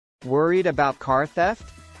Worried about car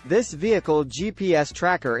theft? This vehicle GPS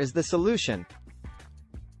tracker is the solution.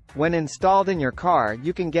 When installed in your car,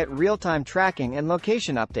 you can get real-time tracking and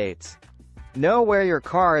location updates. Know where your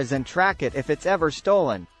car is and track it if it's ever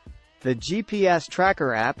stolen. The GPS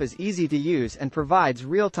Tracker app is easy to use and provides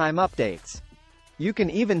real-time updates. You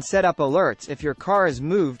can even set up alerts if your car is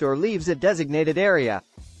moved or leaves a designated area.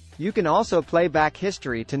 You can also play back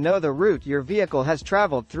history to know the route your vehicle has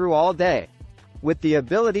traveled through all day. With the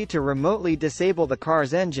ability to remotely disable the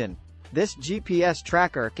car's engine, this GPS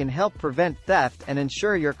tracker can help prevent theft and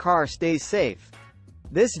ensure your car stays safe.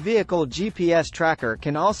 This vehicle GPS tracker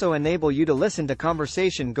can also enable you to listen to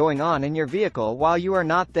conversation going on in your vehicle while you are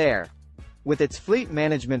not there. With its fleet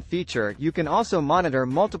management feature, you can also monitor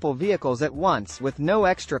multiple vehicles at once with no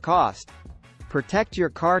extra cost. Protect your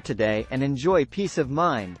car today and enjoy peace of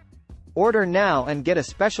mind. Order now and get a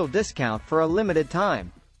special discount for a limited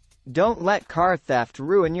time. Don't let car theft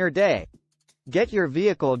ruin your day. Get your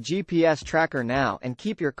vehicle GPS tracker now and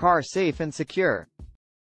keep your car safe and secure.